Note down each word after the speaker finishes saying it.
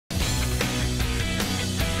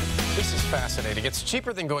fascinating. It's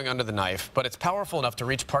cheaper than going under the knife, but it's powerful enough to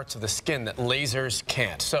reach parts of the skin that lasers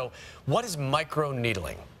can't. So what is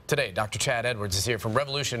microneedling? Today, Dr. Chad Edwards is here from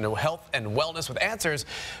Revolution Health and Wellness with answers,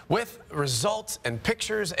 with results and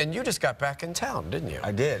pictures. And you just got back in town, didn't you?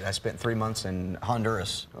 I did. I spent 3 months in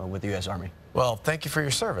Honduras with the U.S. Army. Well, thank you for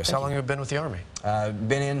your service. How long have you been with the Army?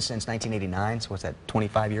 Been in since 1989, so what's that,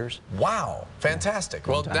 25 years? Wow, fantastic.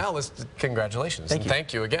 Yeah, well, now congratulations. Thank you.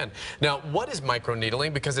 Thank you again. Now, what is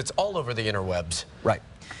microneedling? Because it's all over the interwebs. Right.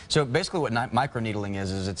 So basically what microneedling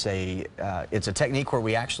is it's a technique where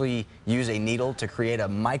we actually use a needle to create a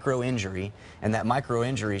micro injury, and that micro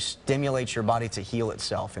injury stimulates your body to heal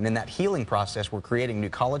itself. And in that healing process, we're creating new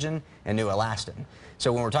collagen and new elastin.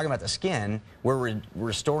 So when we're talking about the skin, we're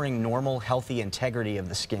restoring normal, healthy integrity of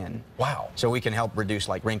the skin. Wow. So we can help reduce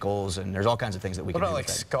like wrinkles, and there's all kinds of things that we can do. What about like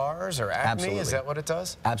scars or acne? Absolutely. Is that what it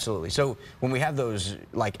does? Absolutely. So when we have those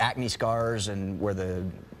like acne scars and where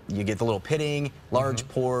you get the little pitting, large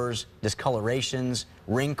pores, discolorations,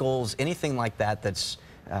 wrinkles, anything like that that's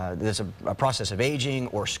a process of aging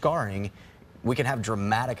or scarring, we can have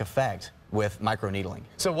dramatic effect with microneedling.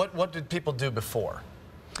 So what did people do before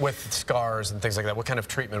with scars and things like that? What kind of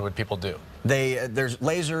treatment would people do? There's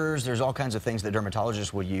lasers, there's all kinds of things that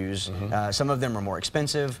dermatologists would use. Some of them are more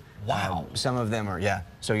expensive. Wow. Some of them are, yeah.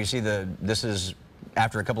 So you see this is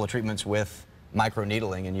after a couple of treatments with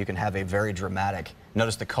microneedling, and you can have a very dramatic,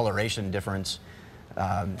 notice the coloration difference.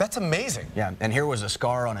 That's amazing. Yeah, and here was a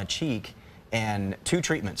scar on a cheek, and 2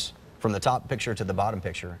 treatments from the top picture to the bottom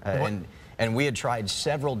picture. And we had tried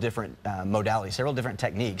several different modalities, several different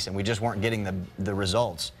techniques, and we just weren't getting the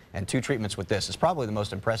results. And 2 treatments with this is probably the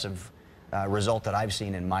most impressive result that I've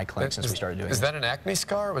seen in my clinic since we started doing this. Is that an acne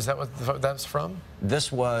scar? Was that what that's from? This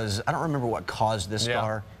was, I don't remember what caused this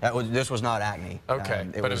scar. This was not acne. Okay,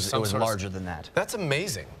 but it was larger than that. That's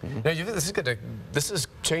amazing. Now, this is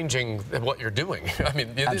changing what you're doing. I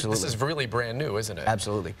mean, this is really brand new, isn't it?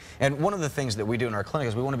 Absolutely. And one of the things that we do in our clinic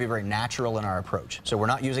is we want to be very natural in our approach. So we're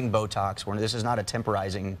not using Botox. This is not a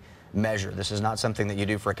temporizing measure. This is not something that you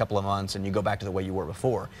do for a couple of months and you go back to the way you were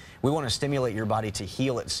before. We want to stimulate your body to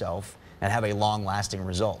heal itself and have a long-lasting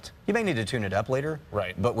result. You may need to tune it up later,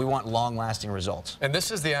 right? But we want long-lasting results. And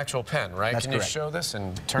this is the actual pen, right? That's Can correct. you show this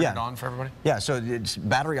and turn it on for everybody? Yeah, so it's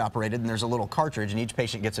battery operated, and there's a little cartridge, and each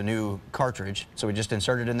patient gets a new cartridge. So we just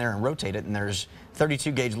insert it in there and rotate it, and there's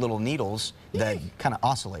 32 gauge little needles that kind of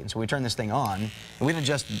oscillate. And so we turn this thing on, and we can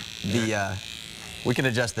adjust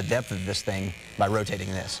the depth of this thing by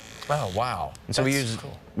rotating this. Oh, wow. And so we use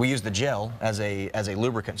the gel as a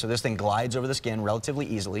lubricant. So this thing glides over the skin relatively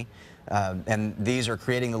easily. And these are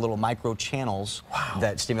creating the little micro channels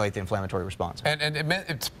that stimulate the inflammatory response. And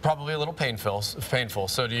it's probably a little painful.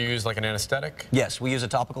 So do you use like an anesthetic? Yes, we use a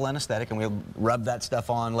topical anesthetic, and we'll rub that stuff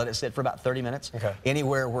on, let it sit for about 30 minutes. Okay.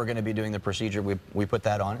 Anywhere we're going to be doing the procedure, we put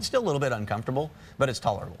that on. It's still a little bit uncomfortable, but it's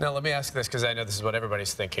tolerable. Now let me ask this, because I know this is what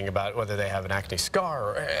everybody's thinking about, whether they have an acne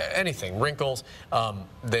scar or anything, wrinkles.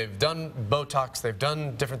 They've done Botox, they've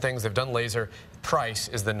done different things, they've done laser. Price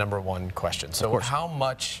is the #1 question. So how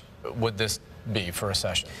much would this be for a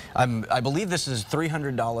session? I believe this is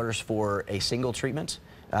 $300 for a single treatment.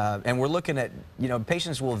 And we're looking at,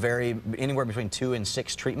 patients will vary anywhere between 2 and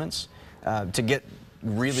 6 treatments to get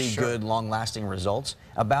really good long-lasting results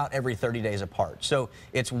about every 30 days apart. So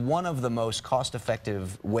it's one of the most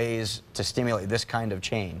cost-effective ways to stimulate this kind of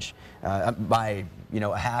change by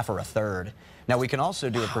a half or a third. Now we can also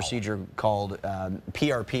do a procedure called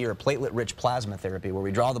PRP, or platelet-rich plasma therapy, where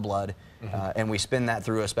we draw the blood and we spin that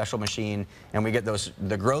through a special machine, and we get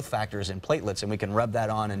the growth factors in platelets, and we can rub that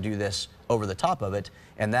on and do this over the top of it,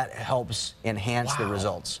 and that helps enhance the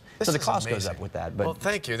results. So the cost goes up with that. But well,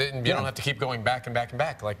 thank you. You don't have to keep going back and back and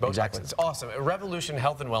back like Botox. Exactly. It's awesome. Revolution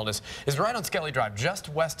Health and Wellness is right on Skelly Drive, just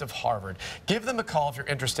west of Harvard. Give them a call if you're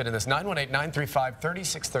interested in this,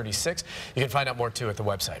 918-935-3636. You can find out more, too, at the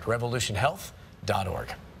website,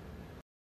 revolutionhealth.org.